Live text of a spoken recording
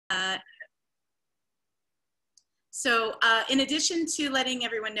So in addition to letting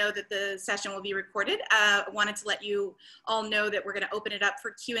everyone know that the session will be recorded, I wanted to let you all know that we're going to open it up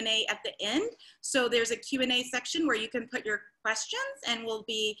for Q&A at the end. So there's a Q&A section where you can put your questions, and we'll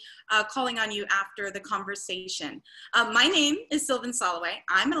be calling on you after the conversation. My name is Sylvan Soloway.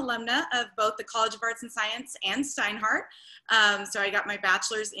 I'm an alumna of both the College of Arts and Science and Steinhardt. So I got my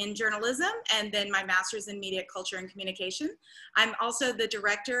bachelor's in journalism and then my master's in media, culture, and communication. I'm also the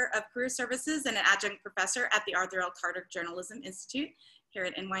director of career services and an adjunct professor at the Arthur L. Carter Journalism Institute here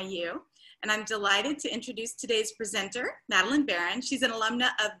at NYU. And I'm delighted to introduce today's presenter, Madeleine Baran. She's an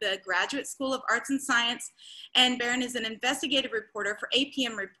alumna of the Graduate School of Arts and Science, and Baran is an investigative reporter for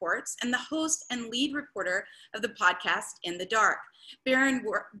APM Reports and the host and lead reporter of the podcast In the Dark.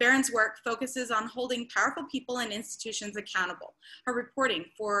 Baran's work focuses on holding powerful people and institutions accountable. Her reporting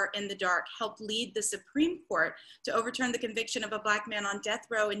for In the Dark helped lead the Supreme Court to overturn the conviction of a Black man on death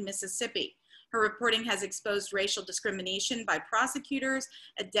row in Mississippi. Her reporting has exposed racial discrimination by prosecutors,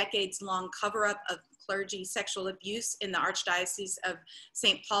 a decades-long cover-up of clergy sexual abuse in the Archdiocese of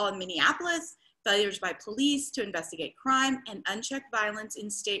St. Paul and Minneapolis, failures by police to investigate crime, and unchecked violence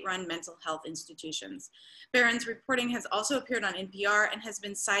in state-run mental health institutions. Baran's reporting has also appeared on NPR and has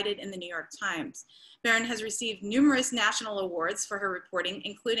been cited in the New York Times. Baran has received numerous national awards for her reporting,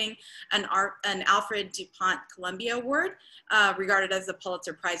 including an Alfred DuPont Columbia Award, regarded as the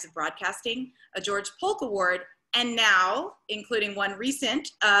Pulitzer Prize of Broadcasting, a George Polk Award, and now, including one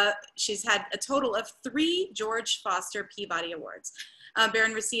recent, she's had a total of 3 George Foster Peabody Awards.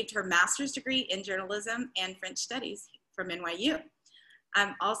 Baran received her master's degree in journalism and French studies from NYU.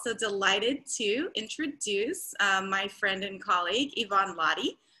 I'm also delighted to introduce my friend and colleague, Yvonne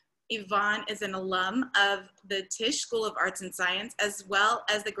Latty. Yvonne is an alum of the Tisch School of Arts and Science, as well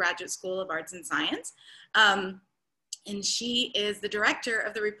as the Graduate School of Arts and Science. And she is the director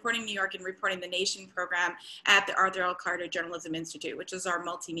of the Reporting New York and Reporting the Nation program at the Arthur L. Carter Journalism Institute, which is our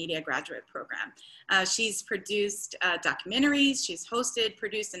multimedia graduate program. She's produced documentaries, she's hosted,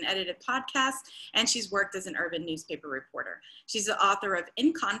 produced, and edited podcasts, and she's worked as an urban newspaper reporter. She's the author of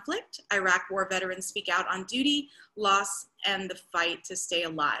In Conflict, Iraq War Veterans Speak Out on Duty, Loss, and the Fight to Stay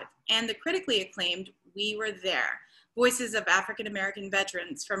Alive, and the critically acclaimed We Were There, Voices of African American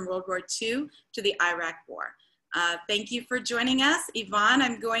Veterans from World War II to the Iraq War. Thank you for joining us. Yvonne,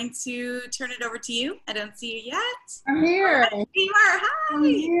 I'm going to turn it over to you. I don't see you yet. I'm here. Oh, you are. Hi. I'm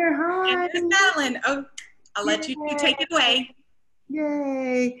here. Hi. And Madeleine. Oh, I'll let you take it away.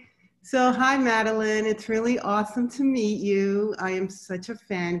 Yay. So, hi, Madeleine. It's really awesome to meet you. I am such a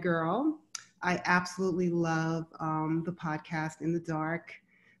fangirl. I absolutely love the podcast In the Dark.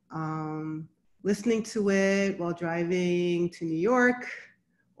 Listening to it while driving to New York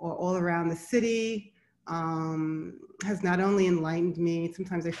or all around the city has not only enlightened me,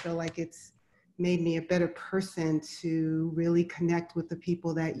 sometimes I feel like it's made me a better person to really connect with the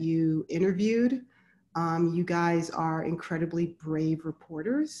people that you interviewed. You guys are incredibly brave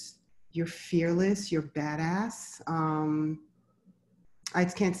reporters. You're fearless, you're badass. I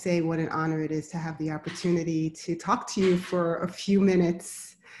just can't say what an honor it is to have the opportunity to talk to you for a few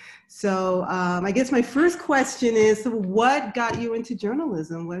minutes. So I guess my first question is, so what got you into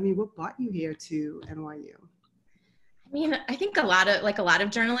journalism? What brought you here to NYU? I mean, I think a lot of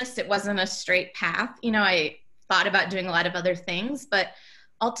journalists, it wasn't a straight path. You know, I thought about doing a lot of other things, but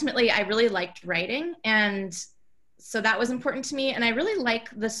ultimately I really liked writing. And so that was important to me. And I really like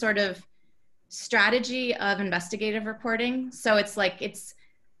the sort of strategy of investigative reporting. So it's like,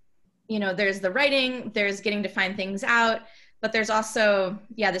 you know, there's the writing, there's getting to find things out, but there's also,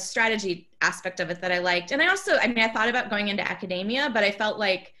 the strategy aspect of it that I liked. And I thought about going into academia, but I felt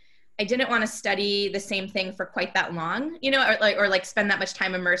like I didn't want to study the same thing for quite that long, you know, or spend that much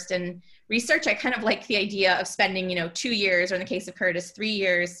time immersed in research. I kind of like the idea of spending, 2 years, or in the case of Curtis, 3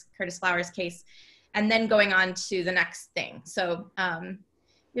 years, Curtis Flowers' case, and then going on to the next thing. So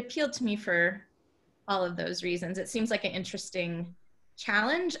it appealed to me for all of those reasons. It seems like an interesting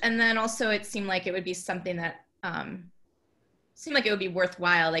challenge. And then also it seemed like it would be something that, seemed like it would be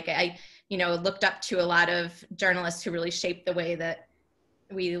worthwhile. Like I looked up to a lot of journalists who really shaped the way that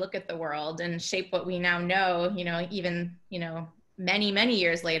we look at the world and shape what we now know, even, many, many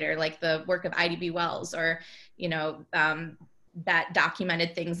years later, like the work of I.D.B. Wells, or, that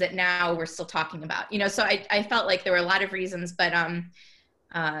documented things that now we're still talking about, so I felt like there were a lot of reasons, but,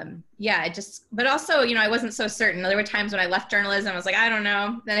 but also, I wasn't so certain. There were times when I left journalism, I was like, I don't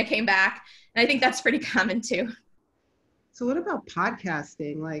know. Then I came back, and I think that's pretty common too. So what about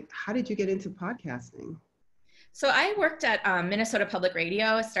podcasting? Like, how did you get into podcasting? So I worked at Minnesota Public Radio.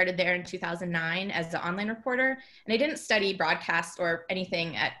 I started there in 2009 as an online reporter, and I didn't study broadcast or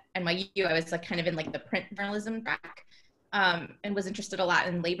anything at NYU. I was like kind of in like the print journalism track, and was interested a lot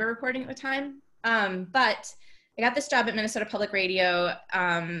in labor reporting at the time. But I got this job at Minnesota Public Radio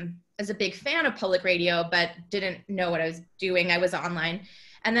as a big fan of public radio, but didn't know what I was doing. I was online.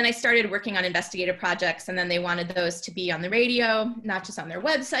 And then I started working on investigative projects, and then they wanted those to be on the radio, not just on their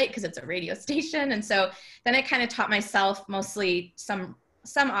website because it's a radio station. And so then I kind of taught myself mostly some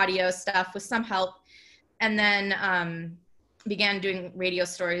audio stuff with some help, and then began doing radio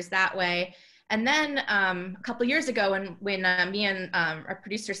stories that way. And then a couple of years ago, when me and our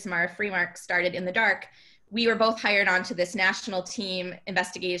producer Samara Freemark started In the Dark, we were both hired onto this national team,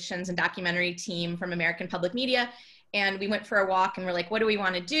 investigations and documentary team from American Public Media. And we went for a walk and we're like, what do we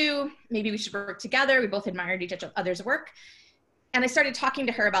want to do? Maybe we should work together. We both admired each other's work. And I started talking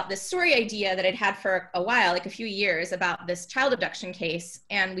to her about this story idea that I'd had for a while, like a few years, about this child abduction case.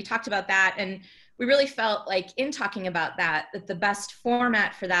 And we talked about that. And we really felt like in talking about that the best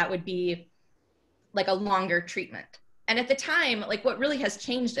format for that would be like a longer treatment. And at the time, like what really has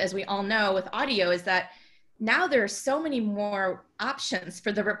changed, as we all know, with audio is that now there are so many more options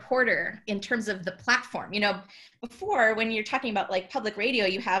for the reporter in terms of the platform. You know, before when you're talking about like public radio,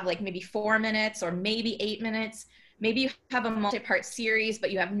 you have like maybe 4 minutes or maybe 8 minutes. Maybe you have a multi-part series,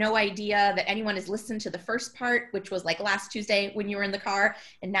 but you have no idea that anyone has listened to the first part, which was like last Tuesday when you were in the car,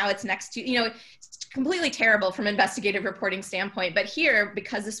 and now it's next Tuesday. You know, it's completely terrible from an investigative reporting standpoint. But here,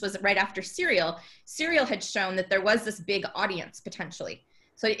 because this was right after Serial had shown that there was this big audience potentially.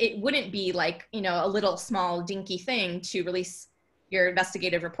 So it wouldn't be like, you know, a little small dinky thing to release your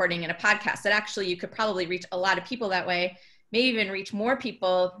investigative reporting in a podcast. That actually you could probably reach a lot of people that way, maybe even reach more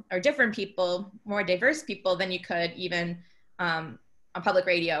people or different people, more diverse people than you could even on public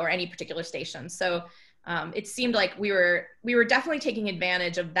radio or any particular station. So it seemed like we were definitely taking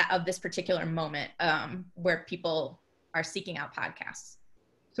advantage of this particular moment where people are seeking out podcasts.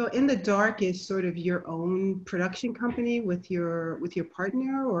 So In the Dark is sort of your own production company with your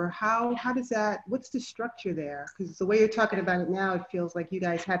partner, or how does that, what's the structure there? Because the way you're talking about it now, it feels like you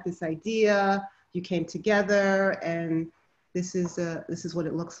guys had this idea, you came together, and this is what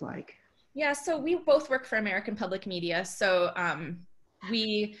it looks like. Yeah, so we both work for American Public Media. So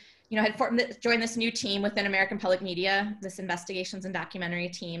we, you know, had joined this new team within American Public Media, this investigations and documentary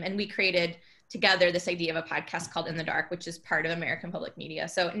team, and we created together this idea of a podcast called In the Dark, which is part of American Public Media.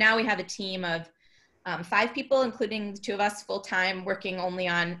 So now we have a team of 5 people, including the 2 of us full-time, working only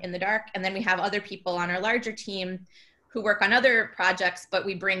on In the Dark. And then we have other people on our larger team who work on other projects, but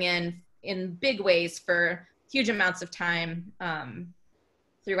we bring in big ways for huge amounts of time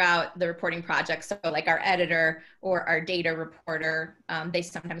throughout the reporting project. So like our editor or our data reporter, they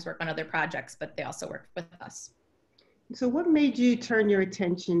sometimes work on other projects, but they also work with us. So what made you turn your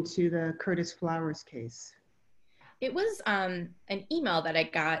attention to the Curtis Flowers case? It was an email that I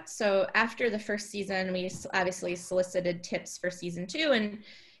got. So after the first season, we obviously solicited tips for season 2 and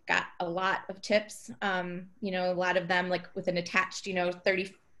got a lot of tips. You know, a lot of them like with an attached, you know,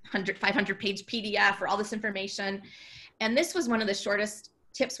 500 page PDF or all this information. And this was one of the shortest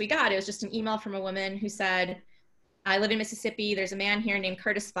tips we got. It was just an email from a woman who said, I live in Mississippi. There's a man here named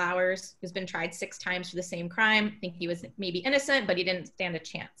Curtis Flowers who's been tried 6 times for the same crime. I think he was maybe innocent, but he didn't stand a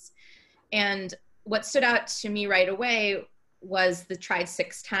chance. And what stood out to me right away was the tried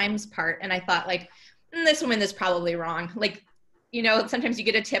 6 times part. And I thought like, this woman is probably wrong. Like, you know, sometimes you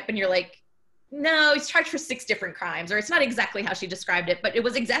get a tip and you're like, no, he's charged for 6 different crimes, or it's not exactly how she described it, but it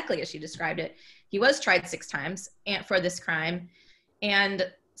was exactly as she described it. He was tried 6 times for this crime.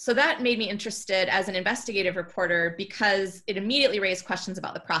 And so that made me interested as an investigative reporter because it immediately raised questions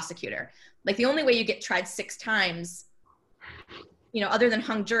about the prosecutor. Like the only way you get tried 6 times, you know, other than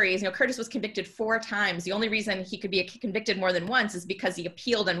hung juries, you know, Curtis was convicted 4 times. The only reason he could be convicted more than once is because he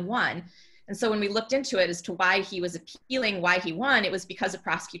appealed and won. And so when we looked into it as to why he was appealing, why he won, it was because of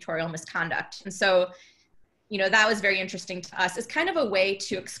prosecutorial misconduct. And so, you know, that was very interesting to us. It's kind of a way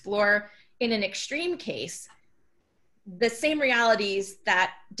to explore in an extreme case the same realities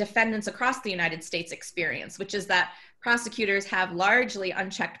that defendants across the United States experience, which is that prosecutors have largely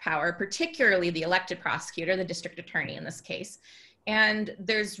unchecked power, particularly the elected prosecutor, the district attorney in this case. And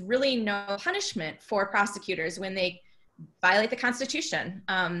there's really no punishment for prosecutors when they violate the Constitution.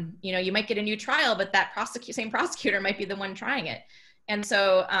 You know, you might get a new trial, but that same prosecutor might be the one trying it. And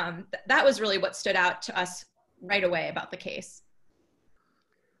so that was really what stood out to us right away about the case.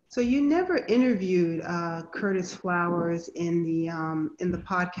 So you never interviewed Curtis Flowers in the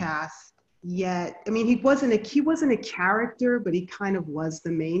podcast yet. I mean, he wasn't a character, but he kind of was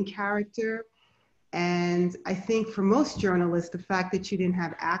the main character. And I think for most journalists, the fact that you didn't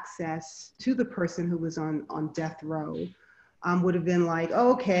have access to the person who was on death row would have been like,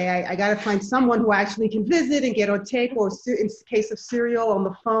 oh, okay, I got to find someone who actually can visit and get on tape, or in case of Serial, on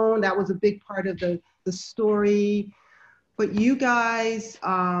the phone. That was a big part of the story. But you guys,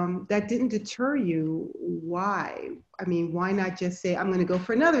 that didn't deter you. Why? I mean, why not just say, I'm going to go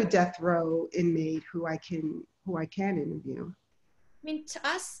for another death row inmate who I can interview? I mean, to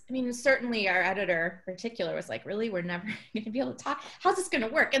us, I mean, certainly our editor in particular was like, really, we're never going to be able to talk. How's this going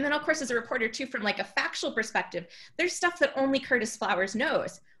to work? And then, of course, as a reporter, too, from like a factual perspective, there's stuff that only Curtis Flowers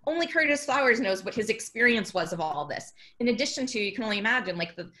knows. Only Curtis Flowers knows what his experience was of all this. In addition to, you can only imagine,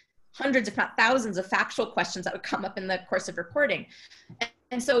 like the hundreds, if not thousands, of factual questions that would come up in the course of reporting.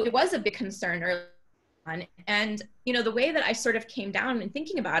 And so it was a big concern early on. And, you know, the way that I sort of came down and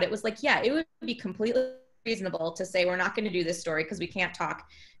thinking about it was like, yeah, it would be completely reasonable to say we're not going to do this story because we can't talk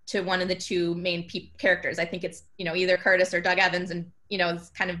to one of the two main characters. I think it's, you know, either Curtis or Doug Evans, and, you know, it's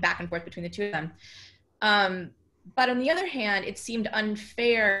kind of back and forth between the two of them. But on the other hand, it seemed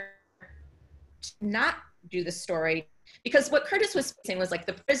unfair to not do the story, because what Curtis was saying was like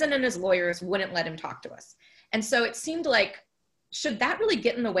the prison and his lawyers wouldn't let him talk to us. And so it seemed like, should that really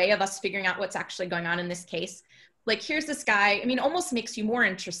get in the way of us figuring out what's actually going on in this case? Like, here's this guy, I mean, almost makes you more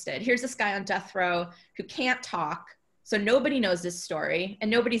interested. Here's this guy on death row who can't talk. So nobody knows this story,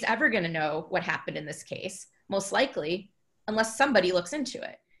 and nobody's ever going to know what happened in this case, most likely, unless somebody looks into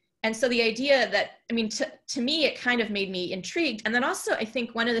it. And so the idea that, I mean, to me, it kind of made me intrigued. And then also, I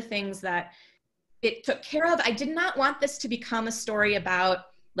think one of the things that it took care of, I did not want this to become a story about,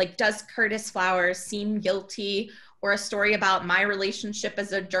 like, does Curtis Flowers seem guilty, or a story about my relationship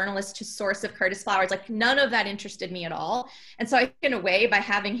as a journalist to source of Curtis Flowers. Like, none of that interested me at all. And so I think, in a way, by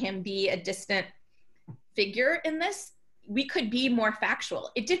having him be a distant figure in this, we could be more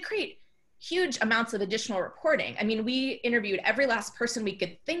factual. It did create huge amounts of additional reporting. I mean, we interviewed every last person we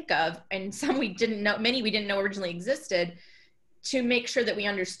could think of, and some we didn't know, many we didn't know originally existed, to make sure that we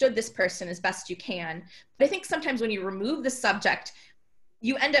understood this person as best you can. But I think sometimes when you remove the subject,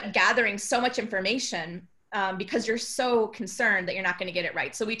 you end up gathering so much information because you're so concerned that you're not going to get it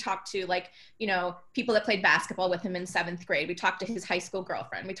right. So we talked to, like, you know, people that played basketball with him in 7th grade. We talked to his high school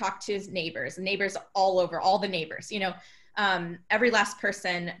girlfriend. We talked to his neighbors all over, all the neighbors, you know, every last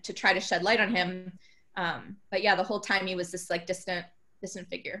person to try to shed light on him. But yeah, the whole time he was this like distant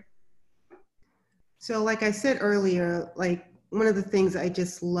figure. So like I said earlier, like, one of the things I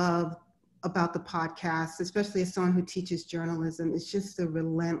just love about the podcast, especially as someone who teaches journalism, is just the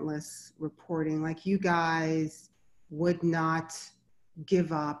relentless reporting. Like, you guys would not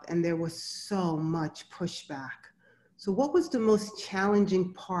give up, and there was so much pushback. So what was the most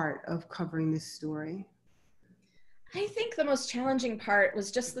challenging part of covering this story? I think the most challenging part was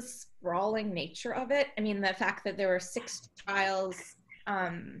just the sprawling nature of it. I mean, the fact that there were 6 trials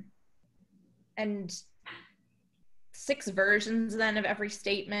and 6 versions then of every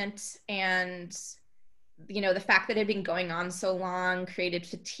statement, and, you know, the fact that it had been going on so long created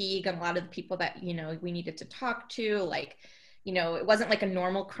fatigue on a lot of the people that, you know, we needed to talk to. Like, you know, it wasn't like a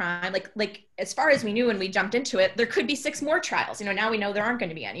normal crime. Like as far as we knew when we jumped into it, there could be 6 more trials. You know, now we know there aren't going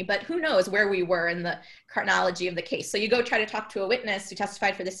to be any, but who knows where we were in the chronology of the case. So you go try to talk to a witness who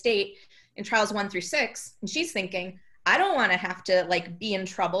testified for the state in trials 1 through 6, and she's thinking, I don't want to have to, like, be in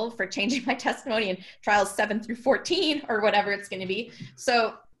trouble for changing my testimony in trials 7 through 14 or whatever it's going to be.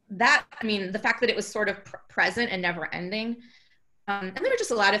 So that, I mean, the fact that it was sort of present and never ending. And there were just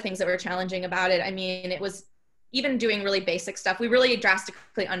a lot of things that were challenging about it. I mean, it was even doing really basic stuff. We really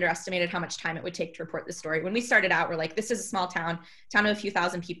drastically underestimated how much time it would take to report this story. When we started out, we're like, this is a small town of a few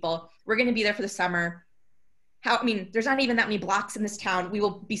thousand people. We're going to be there for the summer. I mean, there's not even that many blocks in this town. We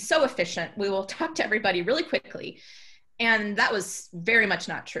will be so efficient. We will talk to everybody really quickly. And that was very much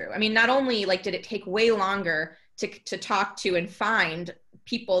not true. I mean, not only, like, did it take way longer to talk to and find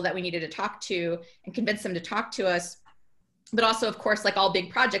people that we needed to talk to and convince them to talk to us, but also, of course, like all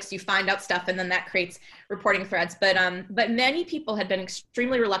big projects, you find out stuff and then that creates reporting threads. But many people had been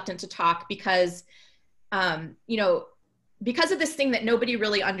extremely reluctant to talk because, you know, because of this thing that nobody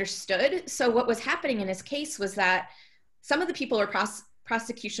really understood. So what was happening in his case was that some of the people who were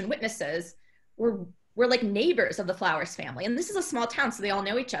prosecution witnesses were like neighbors of the Flowers family. And this is a small town, so they all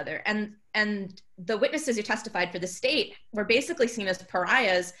know each other. And the witnesses who testified for the state were basically seen as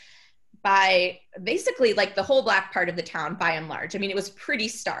pariahs by basically like the whole Black part of the town by and large. I mean, it was pretty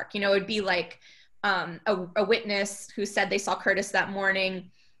stark. You know, it'd be like a witness who said they saw Curtis that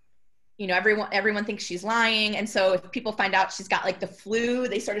morning. You know, everyone thinks she's lying. And so if people find out she's got like the flu,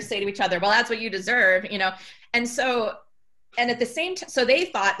 they sort of say to each other, well, that's what you deserve, you know? And so at the same time, so they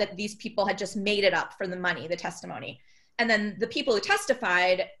thought that these people had just made it up for the money, the testimony. And then the people who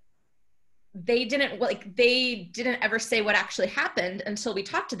testified, they didn't ever say what actually happened until we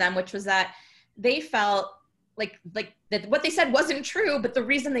talked to them, which was that they felt like that what they said wasn't true, but the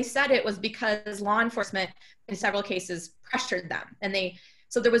reason they said it was because law enforcement in several cases pressured them. And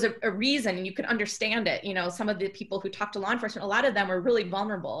so there was a reason, and you could understand it. You know, some of the people who talked to law enforcement, a lot of them were really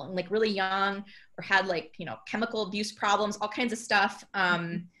vulnerable and like really young, or had like, you know, chemical abuse problems, all kinds of stuff,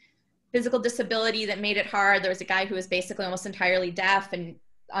 physical disability that made it hard. There was a guy who was basically almost entirely deaf and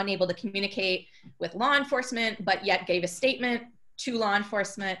unable to communicate with law enforcement, but yet gave a statement to law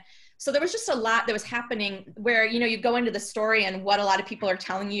enforcement. So there was just a lot that was happening where, you know, you go into the story and what a lot of people are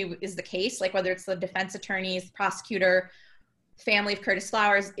telling you is the case, like whether it's the defense attorneys, prosecutor, family of Curtis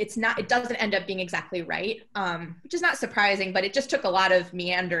Flowers, it doesn't end up being exactly right, which is not surprising, but it just took a lot of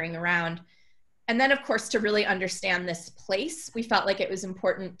meandering around. And then of course, to really understand this place, we felt like it was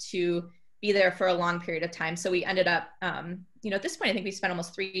important to be there for a long period of time. So we ended up, you know, at this point, I think we spent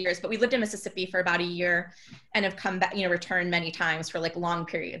almost 3 years, but we lived in Mississippi for about a year and have come back, you know, returned many times for like long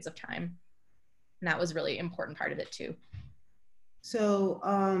periods of time. And that was really important part of it too. So,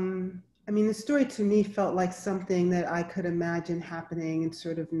 I mean, the story to me felt like something that I could imagine happening in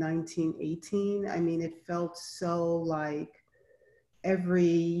sort of 1918. I mean, it felt so like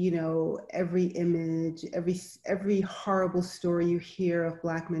every image, every horrible story you hear of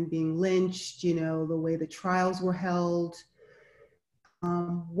Black men being lynched, you know, the way the trials were held.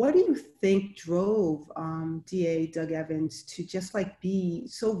 What do you think drove DA Doug Evans to just like be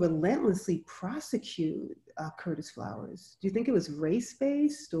so relentlessly prosecute Curtis Flowers? Do you think it was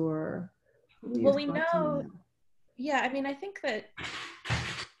race-based, or? Well, we know, yeah, I mean, I think that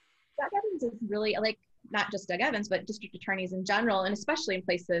Doug Evans is really like, not just Doug Evans, but district attorneys in general, and especially in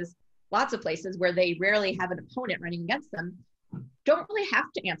places, lots of places where they rarely have an opponent running against them, don't really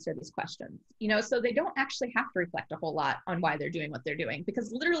have to answer these questions, you know, so they don't actually have to reflect a whole lot on why they're doing what they're doing,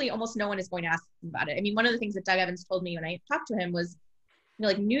 because literally almost no one is going to ask them about it. I mean, one of the things that Doug Evans told me when I talked to him was, you know,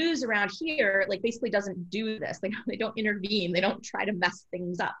 like news around here, like basically doesn't do this. They don't intervene. They don't try to mess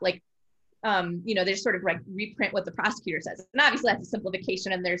things up. Like, you know, they just sort of like reprint what the prosecutor says. And obviously that's a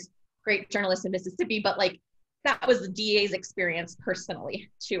simplification, and there's great journalists in Mississippi, but like that was the DA's experience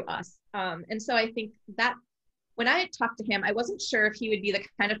personally to us. And so I think that when I had talked to him, I wasn't sure if he would be the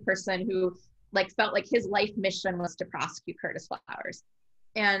kind of person who like felt like his life mission was to prosecute Curtis Flowers.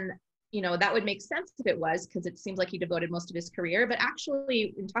 And, you know, that would make sense if it was, because it seems like he devoted most of his career, but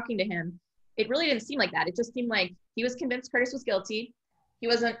actually in talking to him, it really didn't seem like that. It just seemed like he was convinced Curtis was guilty. He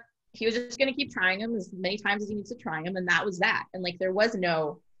was just going to keep trying him as many times as he needs to try him. And that was that. And like, there was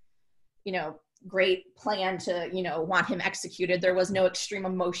no, you know, great plan to, you know, want him executed. There was no extreme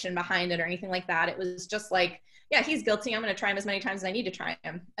emotion behind it or anything like that. It was just like, yeah, he's guilty. I'm going to try him as many times as I need to try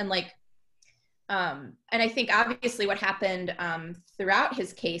him. And like, and I think obviously what happened throughout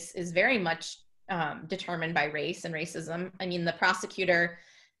his case is very much determined by race and racism. I mean, the prosecutor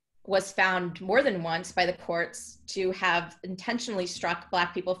was found more than once by the courts to have intentionally struck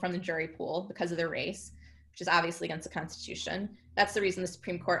Black people from the jury pool because of their race, which is obviously against the Constitution. That's the reason the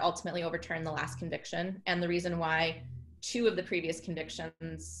Supreme Court ultimately overturned the last conviction, and the reason why 3 of the previous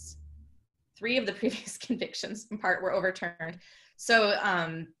convictions in part were overturned. So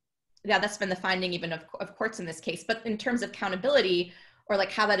yeah, that's been the finding even of courts in this case. But in terms of accountability, or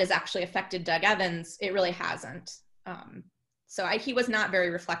like how that has actually affected Doug Evans, it really hasn't. So he was not very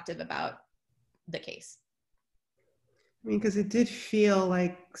reflective about the case. I mean, because it did feel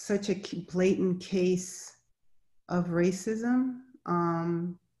like such a blatant case of racism,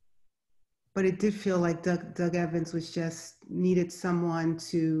 but it did feel like Doug Evans was just needed someone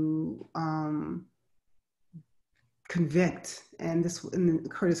to convict, and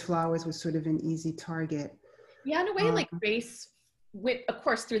Curtis Flowers was sort of an easy target. Yeah, in a way, like race, of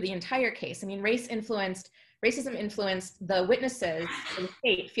course, through the entire case. I mean, racism influenced the witnesses in the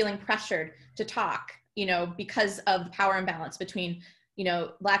state feeling pressured to talk, you know, because of the power imbalance between, you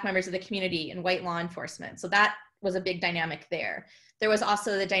know, Black members of the community and white law enforcement. So that was a big dynamic there. There was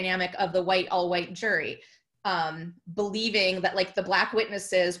also the dynamic of the all-white jury, believing that like the Black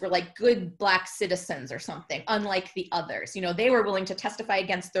witnesses were like good Black citizens or something, unlike the others. You know, they were willing to testify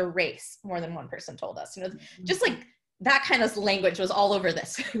against their race, more than one person told us. You know, just like that kind of language was all over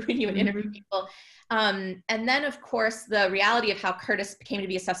this when you would interview people. And then, of course, the reality of how Curtis came to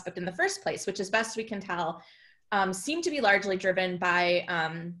be a suspect in the first place, which as best we can tell, seemed to be largely driven by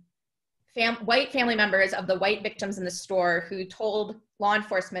white family members of the white victims in the store who told law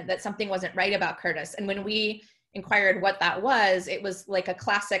enforcement that something wasn't right about Curtis. And when we inquired what that was, it was like a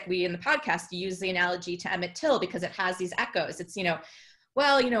classic, we in the podcast use the analogy to Emmett Till because it has these echoes. It's,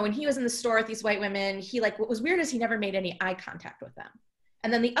 well, when he was in the store with these white women, he what was weird is he never made any eye contact with them.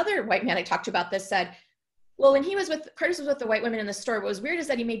 And then the other white man I talked to about this said, well, when Curtis was with the white women in the store, what was weird is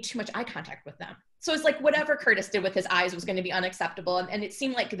that he made too much eye contact with them. So it's like whatever Curtis did with his eyes was going to be unacceptable. And it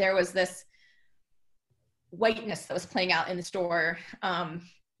seemed like there was this whiteness that was playing out in the store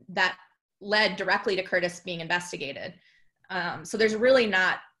that led directly to Curtis being investigated. So there's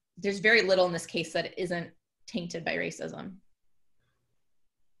very little in this case that isn't tainted by racism.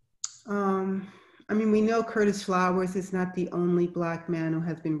 We know Curtis Flowers is not the only Black man who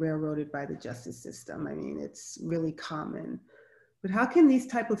has been railroaded by the justice system. It's really common. But how can these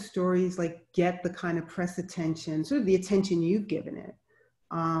type of stories get the kind of press attention, sort of the attention you've given it,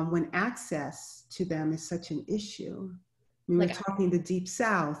 when access to them is such an issue? We're talking the Deep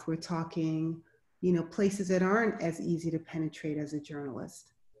South, we're talking, places that aren't as easy to penetrate as a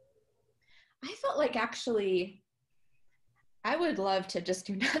journalist. I felt like actually, I would love to just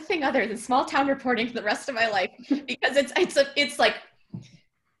do nothing other than small town reporting for the rest of my life, because it's like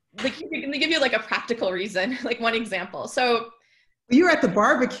let me give you a practical reason, one example. So you were at the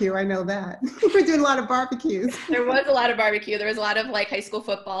barbecue, I know that. We're doing a lot of barbecues. There was a lot of barbecue. There was a lot of high school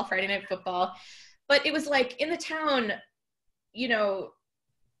football, Friday night football, but it was in the town,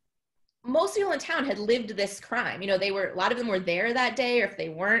 most people in town had lived this crime. A lot of them were there that day, or if they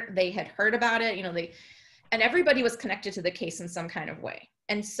weren't, they had heard about it, and everybody was connected to the case in some kind of way.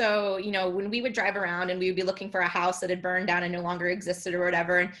 And so, when we would drive around and we would be looking for a house that had burned down and no longer existed or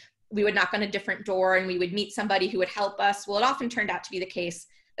whatever, and we would knock on a different door and we would meet somebody who would help us. Well, it often turned out to be the case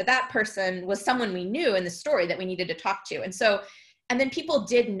that that person was someone we knew in the story that we needed to talk to. And then people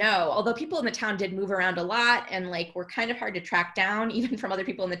did know, although people in the town did move around a lot and were kind of hard to track down, even from other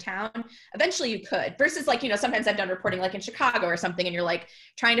people in the town, eventually you could. Versus sometimes I've done reporting in Chicago or something, and you're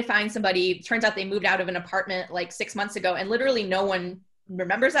trying to find somebody, turns out they moved out of an apartment 6 months ago, and literally no one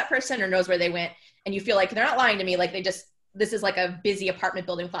remembers that person or knows where they went. And you feel like they're not lying to me, this is a busy apartment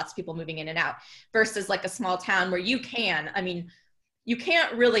building with lots of people moving in and out. Versus a small town where you can't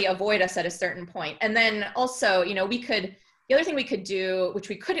really avoid us at a certain point. And then also, the other thing we could do, which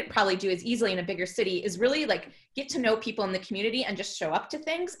we couldn't probably do as easily in a bigger city, is really get to know people in the community and just show up to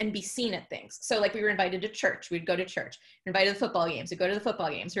things and be seen at things. So we were invited to church, we'd go to church. We were invited to football games, we'd go to the football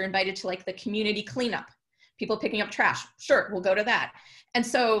games. We were invited to the community cleanup, people picking up trash. Sure, we'll go to that. And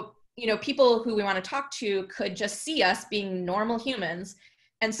so, people who we want to talk to could just see us being normal humans.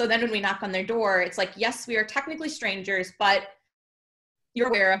 And so then when we knock on their door, it's yes, we are technically strangers, but you're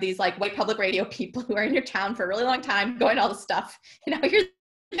aware of these white public radio people who are in your town for a really long time, going all this stuff. Here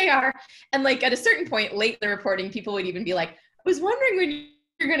they are. And at a certain point late in the reporting, people would even be I was wondering when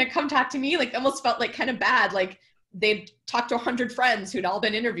you're going to come talk to me. Almost felt kind of bad. They'd talked to 100 friends who'd all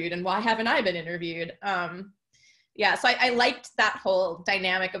been interviewed, and why haven't I been interviewed? Yeah, so I liked that whole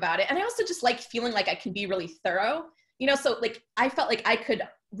dynamic about it. And I also just liked feeling I can be really thorough. So I felt I could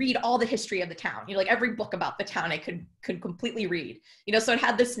read all the history of the town, every book about the town I could completely read, so it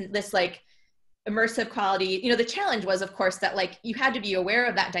had this immersive quality. The challenge was, of course, that you had to be aware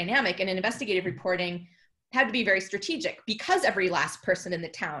of that dynamic, and in investigative reporting had to be very strategic because every last person in the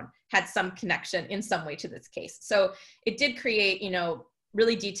town had some connection in some way to this case. So it did create,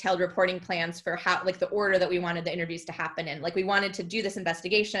 really detailed reporting plans for how, the order that we wanted the interviews to happen in. We wanted to do this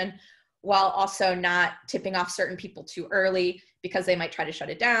investigation while also not tipping off certain people too early because they might try to shut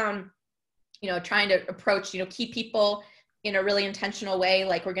it down, trying to approach, key people in a really intentional way.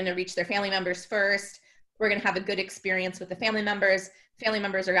 We're going to reach their family members first. We're going to have a good experience with the family members. Family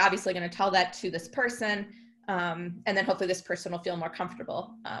members are obviously going to tell that to this person. And then hopefully this person will feel more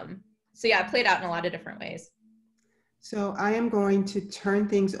comfortable. So yeah, it played out in a lot of different ways. So I am going to turn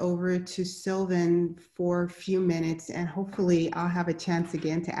things over to Sylvan for a few minutes, and hopefully I'll have a chance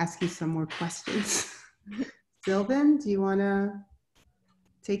again to ask you some more questions. Sylvan, do you want to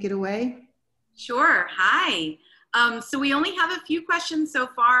take it away? Sure. Hi. So we only have a few questions so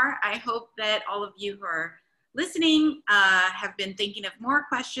far. I hope that all of you who are listening have been thinking of more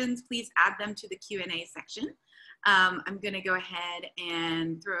questions. Please add them to the Q&A section. I'm going to go ahead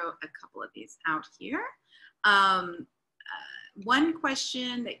and throw a couple of these out here. One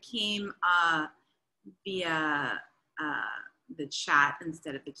question that came via the chat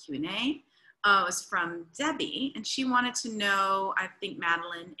instead of the Q&A was from Debbie, and she wanted to know, I think,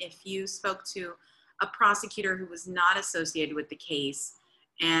 Madeleine, if you spoke to a prosecutor who was not associated with the case,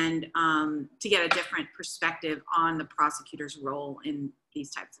 and to get a different perspective on the prosecutor's role in these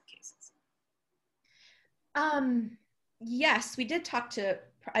types of cases. Yes, we did talk to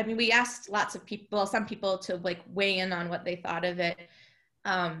I mean, we asked lots of people, some people to like weigh in on what they thought of it.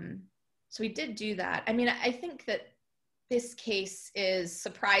 So we did do that. I mean, I think that this case is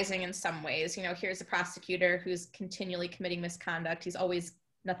surprising in some ways. You know, here's a prosecutor who's continually committing misconduct. He's always,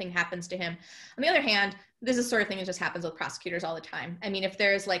 nothing happens to him. On the other hand, this is the sort of thing that just happens with prosecutors all the time. I mean, if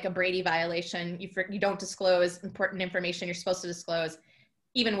there's like a Brady violation, you don't disclose important information you're supposed to disclose.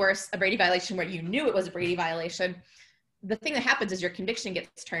 Even worse, a Brady violation where you knew it was a Brady violation. The thing that happens is your conviction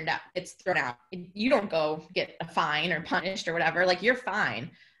gets turned out. It's thrown out. You don't go get a fine or punished or whatever. Like, you're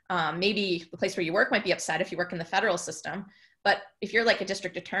fine. Maybe the place where you work might be upset if you work in the federal system, but if you're like a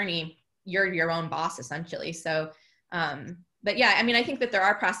district attorney, you're your own boss essentially. So, but yeah, I mean, I think that there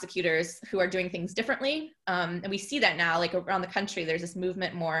are prosecutors who are doing things differently. And we see that now, like around the country, there's this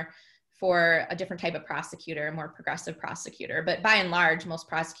movement more for a different type of prosecutor, a more progressive prosecutor. But by and large, most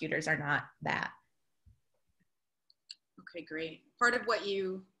prosecutors are not that. Okay, great. Part of what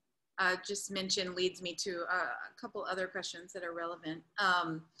you just mentioned leads me to a couple other questions that are relevant.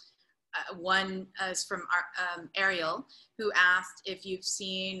 One is from Ariel, who asked if you've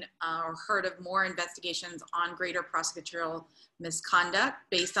seen or heard of more investigations on greater prosecutorial misconduct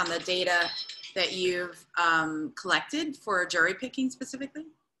based on the data that you've collected for jury picking specifically?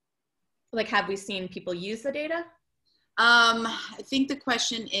 Like, have we seen people use the data? I think the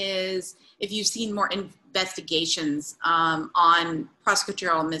question is if you've seen more investigations on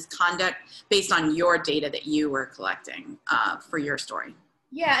prosecutorial misconduct based on your data that you were collecting for your story.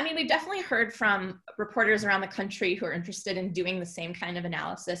 Yeah, I mean, we've definitely heard from reporters around the country who are interested in doing the same kind of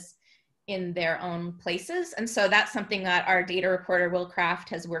analysis in their own places. And so that's something that our data reporter, Will Kraft,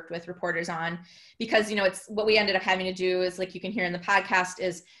 has worked with reporters on, because, you know, it's what we ended up having to do is, like you can hear in the podcast,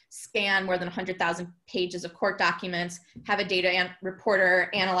 is scan more than 100,000 pages of court documents, have a data reporter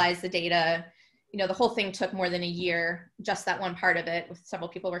analyze the data. You know, the whole thing took more than a year, just that one part of it, with several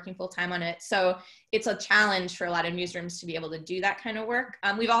people working full time on it. So it's a challenge for a lot of newsrooms to be able to do that kind of work.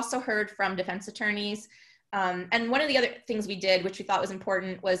 We've also heard from defense attorneys. And one of the other things we did, which we thought was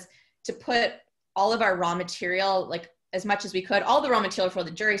important, was to put all of our raw material, like as much as we could, all the raw material for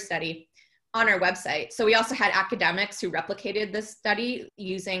the jury study on our website. So we also had academics who replicated this study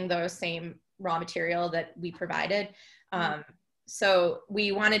using the same raw material that we provided. So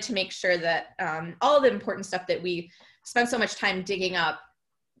we wanted to make sure that all of the important stuff that we spent so much time digging up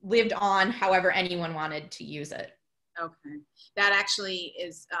lived on however anyone wanted to use it. Okay, that actually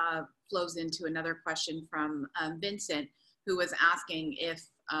is flows into another question from Vincent, who was asking if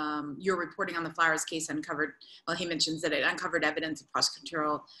your reporting on the Flowers case uncovered, well, he mentions that it uncovered evidence of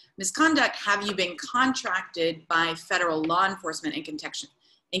prosecutorial misconduct. Have you been contracted by federal law enforcement in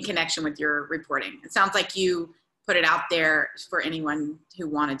connection with your reporting? It sounds like you put it out there for anyone who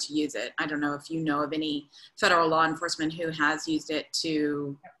wanted to use it. I don't know if you know of any federal law enforcement who has used it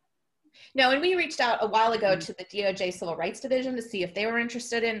to... No, and we reached out a while ago to the DOJ Civil Rights Division to see if they were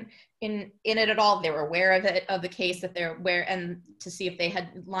interested in it at all. They were aware of it, of the case, that they're aware, and to see if they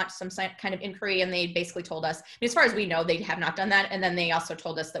had launched some kind of inquiry. And they basically told us, as far as we know, they have not done that. And then they also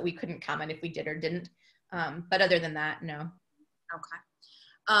told us that we couldn't comment if we did or didn't. But other than that, no. Okay.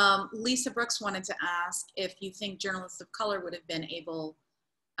 Lisa Brooks wanted to ask if you think journalists of color would have been able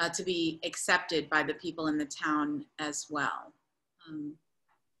to be accepted by the people in the town as well.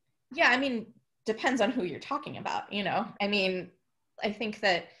 Yeah, I mean, depends on who you're talking about, you know. I mean, I think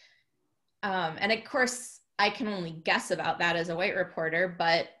that, and of course, I can only guess about that as a white reporter,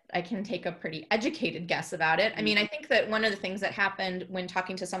 but I can take a pretty educated guess about it. I mean, I think that one of the things that happened when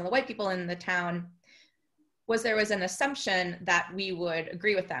talking to some of the white people in the town was there was an assumption that we would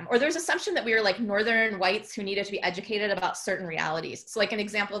agree with them, or there's an assumption that we were like Northern whites who needed to be educated about certain realities. So like an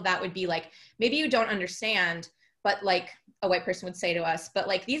example of that would be like, maybe you don't understand, but like a white person would say to us, but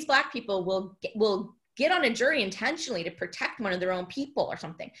like these Black people will get on a jury intentionally to protect one of their own people or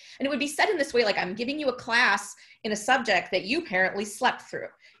something. And it would be said in this way, like, I'm giving you a class in a subject that you apparently slept through,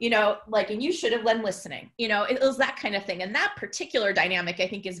 you know, like, and you should have been listening, you know, it was that kind of thing. And that particular dynamic, I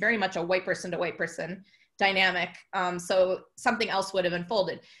think, is very much a white person to white person dynamic. So something else would have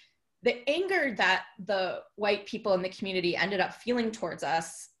unfolded. The anger that the white people in the community ended up feeling towards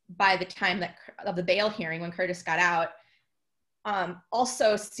us by the time of the bail hearing when Curtis got out,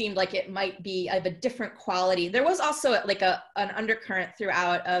 also seemed like it might be of a different quality. There was also like an undercurrent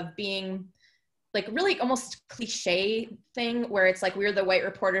throughout of being like really almost cliche thing where it's like, we're the white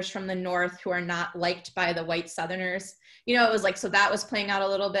reporters from the North who are not liked by the white Southerners. You know, it was like, so that was playing out a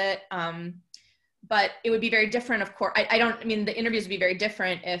little bit. But it would be very different, of course. I mean, the interviews would be very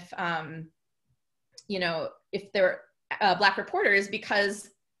different if, you know, if there were Black reporters,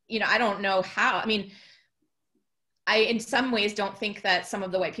 because, you know, I don't know how, I mean, I, in some ways, don't think that some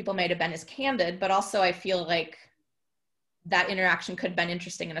of the white people might have been as candid, but also I feel like that interaction could have been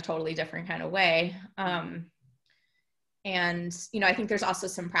interesting in a totally different kind of way. And, you know, I think there's also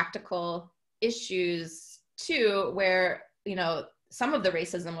some practical issues too, where, you know, some of the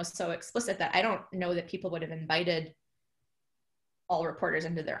racism was so explicit that I don't know that people would have invited all reporters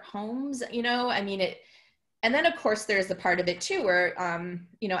into their homes, you know, I mean, and then of course there's the part of it too, where,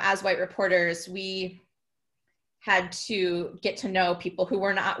 you know, as white reporters, we had to get to know people who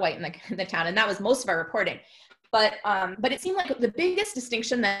were not white in the town. And that was most of our reporting. But it seemed like the biggest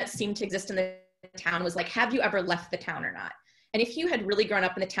distinction that seemed to exist in the town was like, have you ever left the town or not? And if you had really grown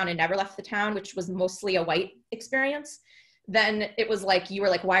up in the town and never left the town, which was mostly a white experience, then it was like, you were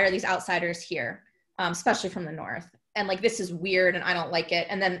like, why are these outsiders here? Especially from the North. And like, this is weird and I don't like it.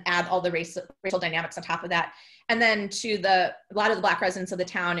 And then add all the racial dynamics on top of that. And then to a lot of the Black residents of the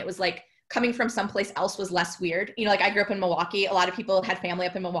town, it was like, coming from someplace else was less weird. You know, like I grew up in Milwaukee. A lot of people had family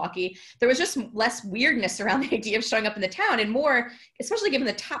up in Milwaukee. There was just less weirdness around the idea of showing up in the town, and more, especially given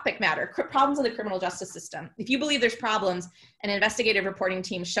the topic matter, problems in the criminal justice system. If you believe there's problems, an investigative reporting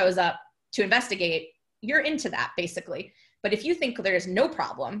team shows up to investigate, you're into that basically. But if you think there's no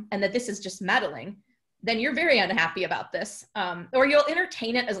problem and that this is just meddling, then you're very unhappy about this. Or you'll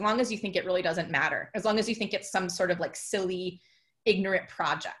entertain it as long as you think it really doesn't matter, as long as you think it's some sort of like silly, ignorant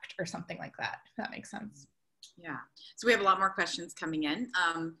project or something like that, if that makes sense. Yeah, so we have a lot more questions coming in.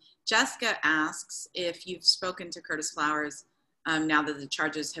 Jessica asks if you've spoken to Curtis Flowers now that the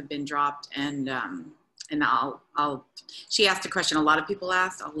charges have been dropped, and she asked a question a lot of people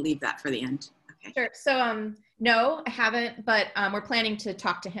asked. I'll leave that for the end. Okay. Sure. So no, I haven't, but we're planning to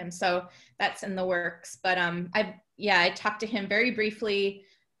talk to him, so that's in the works. But I talked to him very briefly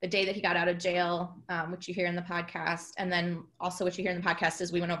the day that he got out of jail, which you hear in the podcast. And then also what you hear in the podcast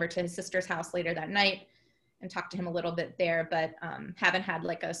is we went over to his sister's house later that night and talked to him a little bit there, but haven't had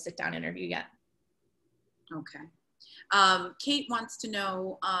like a sit down interview yet. Okay. Kate wants to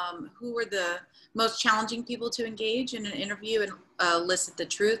know who were the most challenging people to engage in an interview and elicit the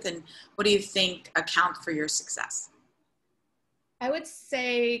truth, and what do you think account for your success? I would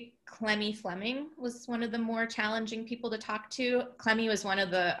say Clemmy Fleming was one of the more challenging people to talk to. Clemmy was one of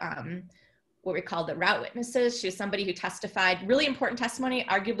the, what we call the route witnesses. She was somebody who testified, really important testimony,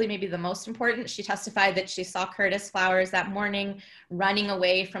 arguably maybe the most important. She testified that she saw Curtis Flowers that morning running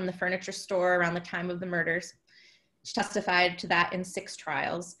away from the furniture store around the time of the murders. She testified to that in 6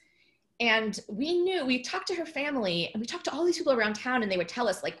 trials. And we talked to her family and we talked to all these people around town, and they would tell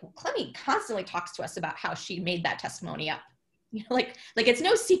us, like, Clemmy constantly talks to us about how she made that testimony up. You know, like it's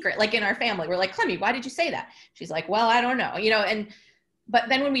no secret, like in our family, we're like, Clemmy, why did you say that? She's like, well, I don't know, you know, but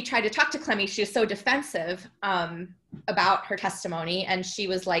then when we tried to talk to Clemmy, she was so defensive about her testimony. And she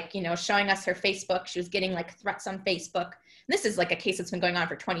was like, you know, showing us her Facebook. She was getting like threats on Facebook. And this is like a case that's been going on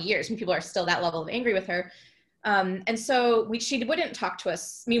for 20 years and people are still that level of angry with her. And so she wouldn't talk to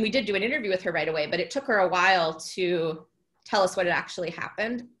us. I mean, we did do an interview with her right away, but it took her a while to tell us what had actually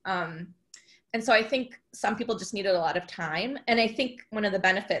happened. And so I think some people just needed a lot of time. And I think one of the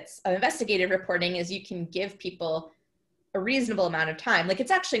benefits of investigative reporting is you can give people a reasonable amount of time. Like,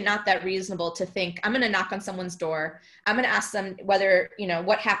 it's actually not that reasonable to think, I'm going to knock on someone's door. I'm going to ask them whether, you know,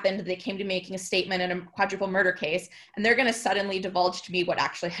 what happened. They came to making a statement in a quadruple murder case, and they're going to suddenly divulge to me what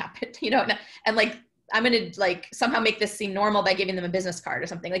actually happened, you know, and like, I'm going to like somehow make this seem normal by giving them a business card or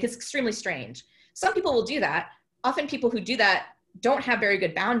something. Like, it's extremely strange. Some people will do that. Often people who do that don't have very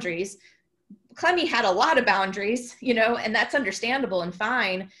good boundaries. Clemmy had a lot of boundaries, you know, and that's understandable and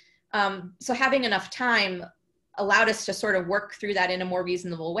fine. So having enough time allowed us to sort of work through that in a more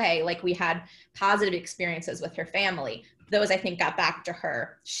reasonable way. Like, we had positive experiences with her family. Those, I think, got back to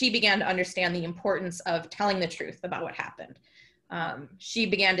her. She began to understand the importance of telling the truth about what happened. She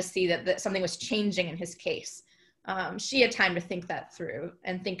began to see that something was changing in his case. She had time to think that through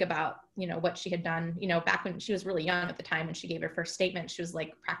and think about, you know, what she had done, you know, back when she was really young at the time when she gave her first statement. She was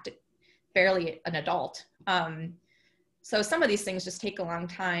like barely an adult. So some of these things just take a long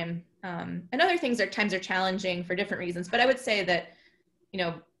time. And other things times are challenging for different reasons. But I would say that, you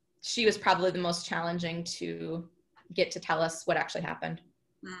know, she was probably the most challenging to get to tell us what actually happened.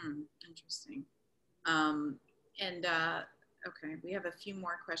 Interesting. Okay, we have a few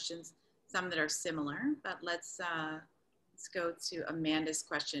more questions, some that are similar, but let's go to Amanda's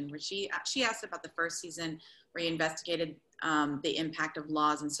question, where she asked about the first season where you investigated the impact of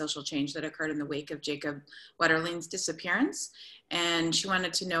laws and social change that occurred in the wake of Jacob Wetterling's disappearance. And she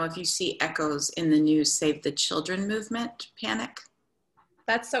wanted to know if you see echoes in the new Save the Children movement panic.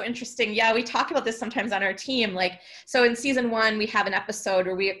 That's so interesting. Yeah, we talk about this sometimes on our team. Like, so in season 1, we have an episode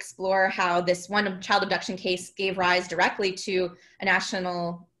where we explore how this one child abduction case gave rise directly to a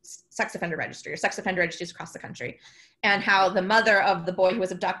national sex offender registry, or sex offender registries across the country. And how the mother of the boy who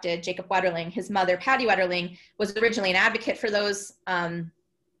was abducted, Jacob Wetterling, his mother, Patty Wetterling, was originally an advocate for those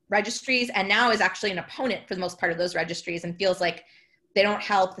registries, and now is actually an opponent for the most part of those registries, and feels like they don't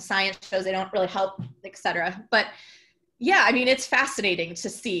help. The science shows they don't really help, et cetera. But yeah, I mean, it's fascinating to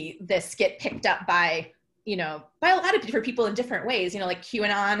see this get picked up by, you know, by a lot of different people in different ways. You know, like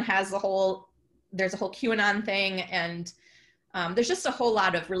QAnon has there's a whole QAnon thing, and there's just a whole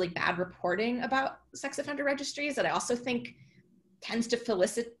lot of really bad reporting about sex offender registries that I also think tends to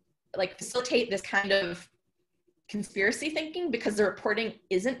facilitate this kind of conspiracy thinking, because the reporting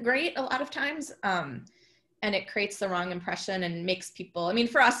isn't great a lot of times. And it creates the wrong impression and makes people, I mean,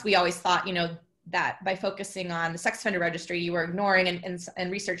 for us, we always thought, you know, that by focusing on the sex offender registry, you were ignoring,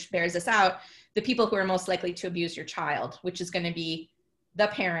 and research bears this out, the people who are most likely to abuse your child, which is going to be the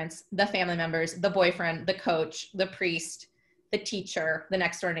parents, the family members, the boyfriend, the coach, the priest, the teacher, the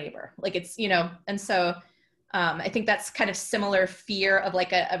next door neighbor. Like, it's, you know, and so I think that's kind of similar fear of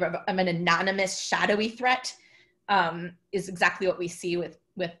like an anonymous shadowy threat is exactly what we see with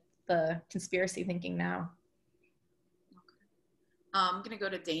the conspiracy thinking now. I'm going to go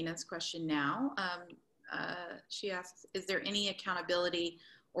to Dana's question now. She asks, is there any accountability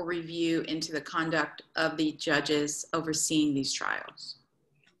or review into the conduct of the judges overseeing these trials?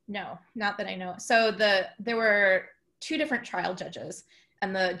 No, not that I know. So there were 2 different trial judges,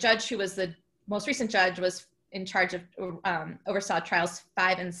 and the judge who was the most recent judge was in charge of, oversaw trials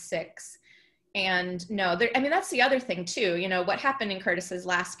 5 and 6. And no, I mean, that's the other thing too. You know, what happened in Curtis's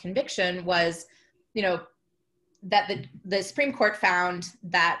last conviction was, you know, that the Supreme Court found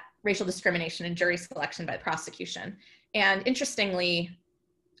that racial discrimination in jury selection by the prosecution. And interestingly,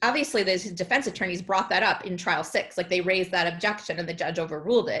 obviously the defense attorneys brought that up in trial 6, like they raised that objection and the judge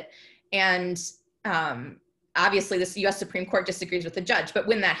overruled it. And obviously this US Supreme Court disagrees with the judge, but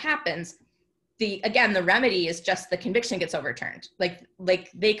when that happens, the remedy is just the conviction gets overturned. Like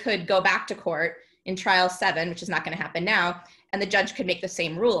they could go back to court in trial 7, which is not going to happen now, and the judge could make the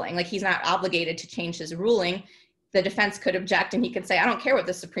same ruling. Like, he's not obligated to change his ruling. The defense could object, and he could say, I don't care what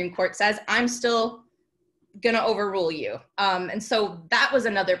the Supreme Court says, I'm still going to overrule you. And so that was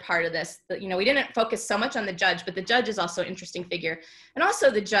another part of this, that, you know, we didn't focus so much on the judge, but the judge is also an interesting figure. And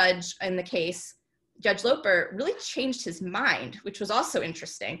also the judge in the case, Judge Loper, really changed his mind, which was also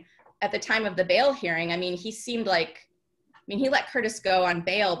interesting. At the time of the bail hearing, I mean, he seemed like, he let Curtis go on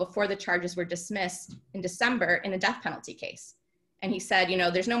bail before the charges were dismissed in December in a death penalty case. And he said, you know,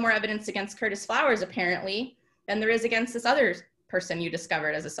 there's no more evidence against Curtis Flowers, apparently, than there is against this other person you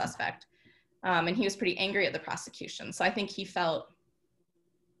discovered as a suspect. And he was pretty angry at the prosecution. So I think he felt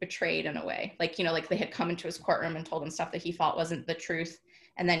betrayed in a way. Like, you know, like they had come into his courtroom and told him stuff that he thought wasn't the truth.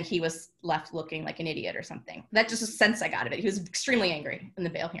 And then he was left looking like an idiot or something. That's just a sense I got of it. He was extremely angry in the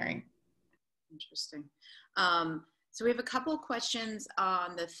bail hearing. Interesting. So we have a couple of questions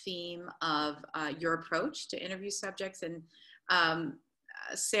on the theme of your approach to interview subjects. And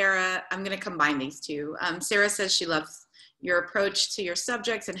Sarah, I'm going to combine these two. Sarah says she loves your approach to your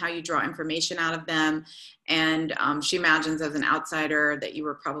subjects and how you draw information out of them. And she imagines, as an outsider, that you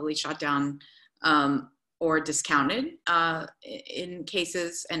were probably shot down or discounted in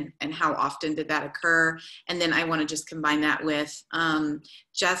cases, and how often did that occur? And then I want to just combine that with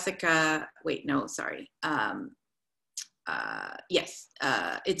Jessica,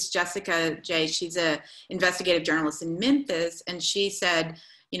 it's Jessica J. She's a investigative journalist in Memphis, and she said,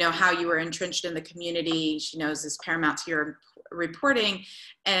 you know, how you were entrenched in the community, she knows is paramount to your reporting.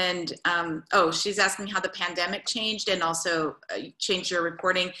 And she's asking how the pandemic changed and also changed your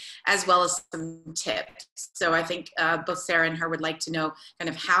reporting, as well as some tips. So I think both Sarah and her would like to know kind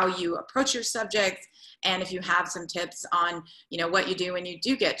of how you approach your subjects, and if you have some tips on, you know, what you do when you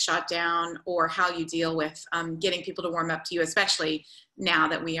do get shot down, or how you deal with getting people to warm up to you, especially now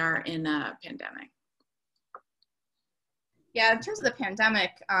that we are in a pandemic. Yeah, in terms of the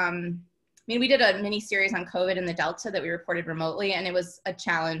pandemic, we did a mini series on COVID and the Delta that we reported remotely, and it was a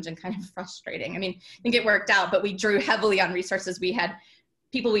challenge and kind of frustrating. I think it worked out, but we drew heavily on resources. We had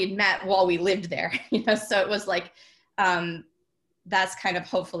people we had met while we lived there, you know, so it was like, that's kind of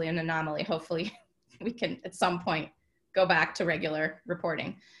hopefully an anomaly. Hopefully we can at some point go back to regular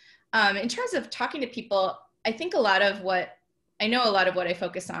reporting. In terms of talking to people, I think a lot of what I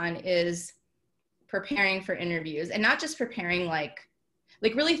focus on is preparing for interviews, and not just preparing, like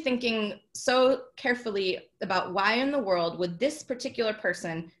really thinking so carefully about why in the world would this particular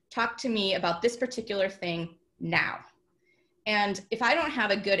person talk to me about this particular thing now? And if I don't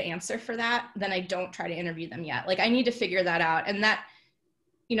have a good answer for that, then I don't try to interview them yet. Like I need to figure that out. And that,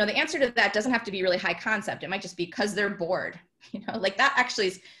 you know, the answer to that doesn't have to be really high concept. It might just be because they're bored, you know, like that actually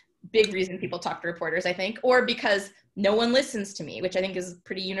is big reason people talk to reporters, I think, or because no one listens to me, which I think is a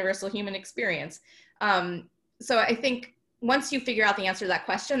pretty universal human experience. So I think once you figure out the answer to that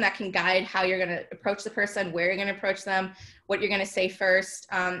question, that can guide how you're going to approach the person, where you're going to approach them, what you're going to say first.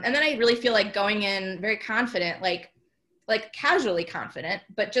 And then I really feel like going in very confident, like casually confident,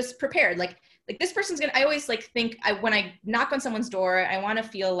 but just prepared. Like this person's gonna, I always like think when I knock on someone's door, I want to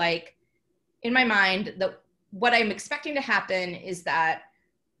feel like in my mind that what I'm expecting to happen is that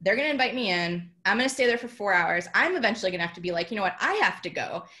they're going to invite me in. I'm going to stay there for 4 hours. I'm eventually going to have to be like, you know what, I have to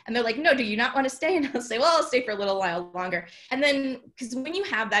go. And they're like, no, do you not want to stay? And I'll say, well, I'll stay for a little while longer. And then, because when you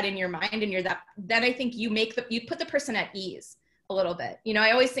have that in your mind and you're that, then I think you put the person at ease a little bit. You know,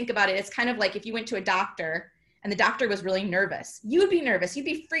 I always think about it. It's kind of like if you went to a doctor and the doctor was really nervous, you would be nervous. You'd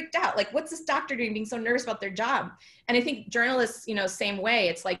be freaked out. Like, what's this doctor doing being so nervous about their job? And I think journalists, you know, same way.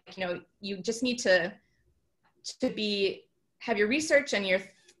 It's like, you know, you just need to have your research and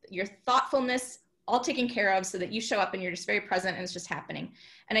your thoughtfulness all taken care of so that you show up and you're just very present and it's just happening.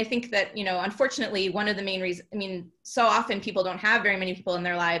 And I think that, you know, unfortunately, one of the main reasons, I mean, so often people don't have very many people in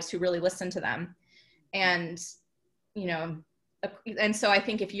their lives who really listen to them. And, you know, and so I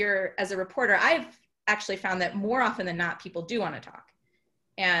think if you're, as a reporter, I've actually found that more often than not, people do want to talk.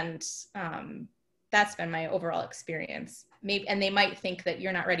 And that's been my overall experience. Maybe, and they might think that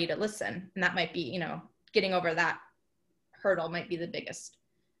you're not ready to listen. And that might be, you know, getting over that hurdle might be the biggest.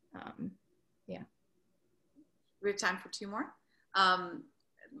 Yeah. We have time for 2 more.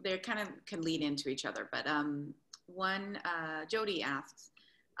 They kind of can lead into each other, but one, Jody asks,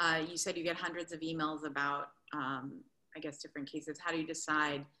 you said you get hundreds of emails about, I guess, different cases. How do you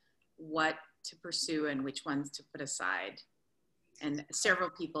decide what to pursue and which ones to put aside? And several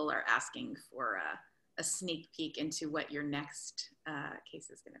people are asking for a sneak peek into what your next case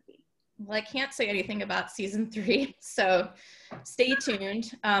is going to be. Well, I can't say anything about season 3, so stay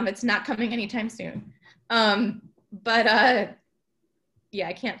tuned. It's not coming anytime soon. But yeah,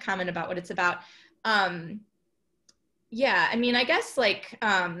 I can't comment about what it's about. Yeah, I mean, I guess like,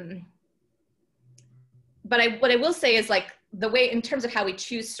 but what I will say is like the way, in terms of how we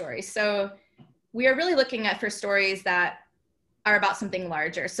choose stories. So we are really looking for stories that are about something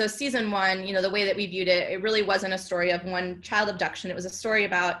larger. So season 1, you know, the way that we viewed it, it really wasn't a story of one child abduction. It was a story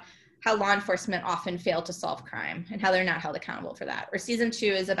about how law enforcement often fail to solve crime and how they're not held accountable for that. Or season 2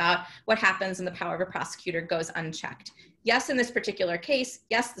 is about what happens when the power of a prosecutor goes unchecked. Yes, in this particular case,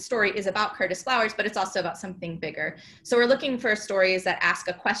 yes, the story is about Curtis Flowers, but it's also about something bigger. So we're looking for stories that ask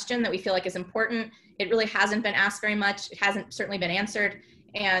a question that we feel like is important. It really hasn't been asked very much. It hasn't certainly been answered,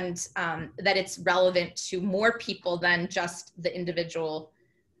 and that it's relevant to more people than just the individual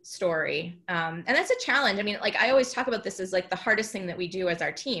story. And that's a challenge. I mean, like I always talk about this as like the hardest thing that we do as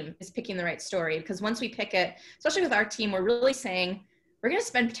our team is picking the right story, because once we pick it, especially with our team, we're really saying we're going to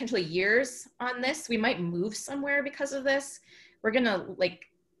spend potentially years on this. We might move somewhere because of this. We're going to like,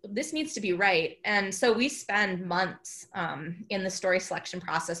 this needs to be right. And so we spend months in the story selection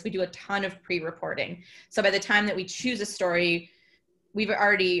process. We do a ton of pre-reporting. So by the time that we choose a story, we've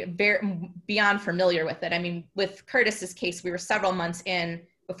already beyond familiar with it. I mean, with Curtis's case, we were several months in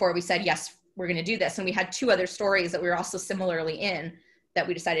before we said, yes, we're going to do this. And we had 2 other stories that we were also similarly in that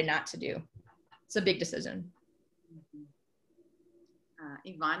we decided not to do. It's a big decision.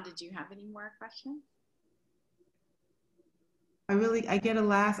 Yvonne, did you have any more questions? I get a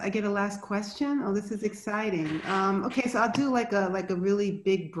last question. Oh, this is exciting. Okay, so I'll do like a really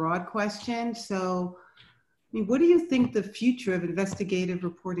big, broad question. So, I mean, what do you think the future of investigative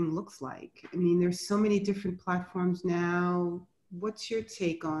reporting looks like? I mean, there's so many different platforms now. What's your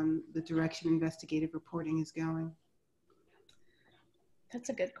take on the direction investigative reporting is going? That's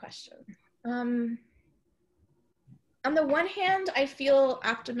a good question. On the one hand, I feel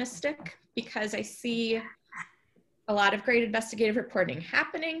optimistic because I see a lot of great investigative reporting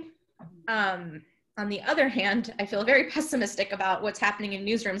happening. On the other hand, I feel very pessimistic about what's happening in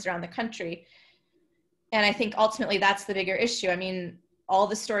newsrooms around the country. And I think ultimately that's the bigger issue. I mean, all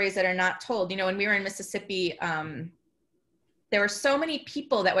the stories that are not told. You know, when we were in Mississippi, there were so many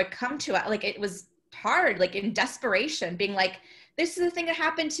people that would come to us, like it was hard, like in desperation, being like, this is the thing that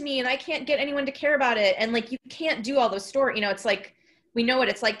happened to me and I can't get anyone to care about it. And like, you can't do all those stories, you know, it's like, we know what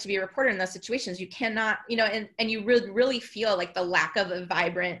it's like to be a reporter in those situations. You cannot, you know, and you really feel like the lack of a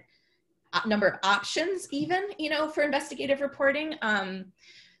vibrant number of options even, you know, for investigative reporting.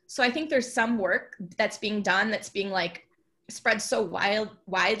 So I think there's some work that's being done that's being like spread so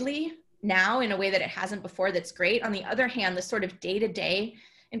widely now in a way that it hasn't before. That's great. On the other hand, the sort of day-to-day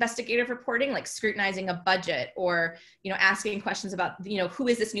investigative reporting, like scrutinizing a budget or, asking questions about, who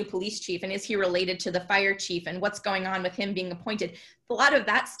is this new police chief and is he related to the fire chief and what's going on with him being appointed? A lot of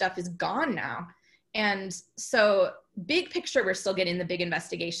that stuff is gone now. And so big picture, we're still getting the big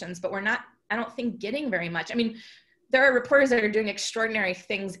investigations, but we're not, I don't think, getting very much. I mean, there are reporters that are doing extraordinary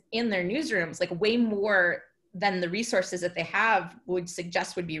things in their newsrooms, like way more than the resources that they have would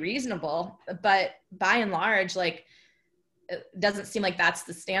suggest would be reasonable. But by and large, like, it doesn't seem like that's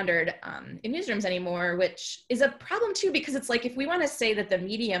the standard in newsrooms anymore, which is a problem too, because it's like, if we want to say that the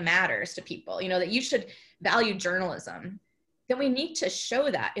media matters to people, that you should value journalism, then we need to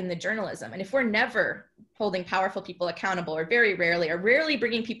show that in the journalism. And if we're never holding powerful people accountable, or very rarely, or rarely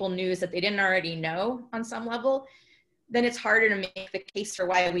bringing people news that they didn't already know on some level, then it's harder to make the case for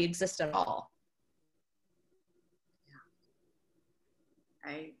why we exist at all.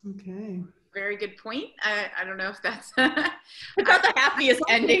 Okay. Very good point. I don't know if that's it's not the happiest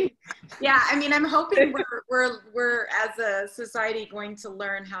ending. Yeah, I mean, I'm hoping we're as a society going to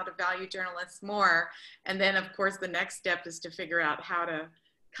learn how to value journalists more, and then of course the next step is to figure out how to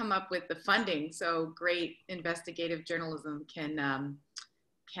come up with the funding so great investigative journalism can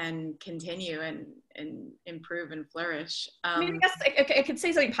continue and improve and flourish. I mean, I guess I could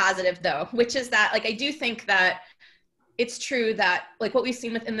say something positive though, which is that, like, I do think that it's true that, like, what we've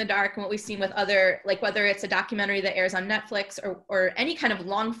seen with In the Dark and what we've seen with other, like, whether it's a documentary that airs on Netflix or any kind of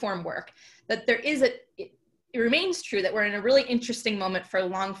long form work, that there is it remains true that we're in a really interesting moment for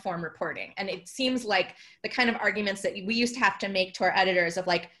long form reporting. And it seems like the kind of arguments that we used to have to make to our editors of,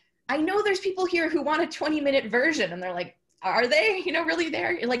 like, I know there's people here who want a 20-minute version, and they're like, are they, really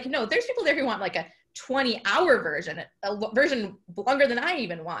there? You're like, no, there's people there who want like a 20-hour version, a version longer than I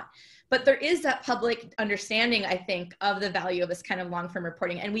even want. But there is that public understanding, I think, of the value of this kind of long-form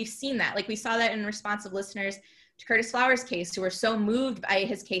reporting. And we've seen that. Like, we saw that in response of listeners to Curtis Flowers' case, who were so moved by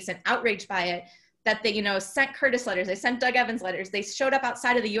his case and outraged by it that they, sent Curtis letters, they sent Doug Evans letters, they showed up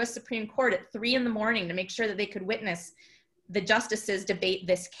outside of the US Supreme Court at 3 a.m. to make sure that they could witness the justices debate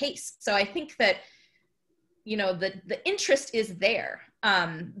this case. So I think that, the interest is there.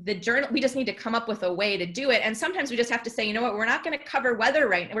 We just need to come up with a way to do it. And sometimes we just have to say, you know what, we're not going to cover weather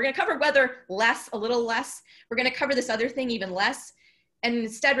right now. We're going to cover weather a little less. We're going to cover this other thing even less. And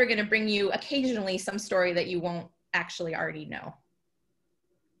instead, we're going to bring you occasionally some story that you won't actually already know.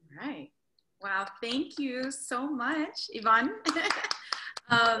 Right. Wow. Thank you so much, Yvonne.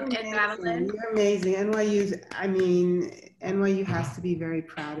 And Madeleine. You're amazing. NYU has to be very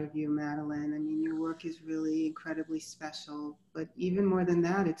proud of you, Madeleine. I mean, your work is really incredibly special, but even more than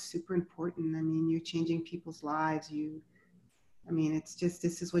that, it's super important. I mean, you're changing people's lives. It's just,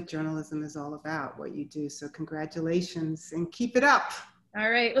 this is what journalism is all about, what you do. So congratulations and keep it up.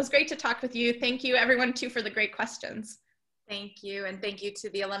 All right. It was great to talk with you. Thank you, everyone, too, for the great questions. Thank you. And thank you to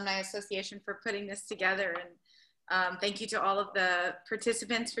the Alumni Association for putting this together. And thank you to all of the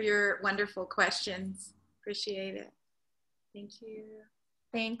participants for your wonderful questions. Appreciate it. Thank you.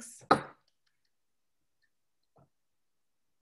 Thanks.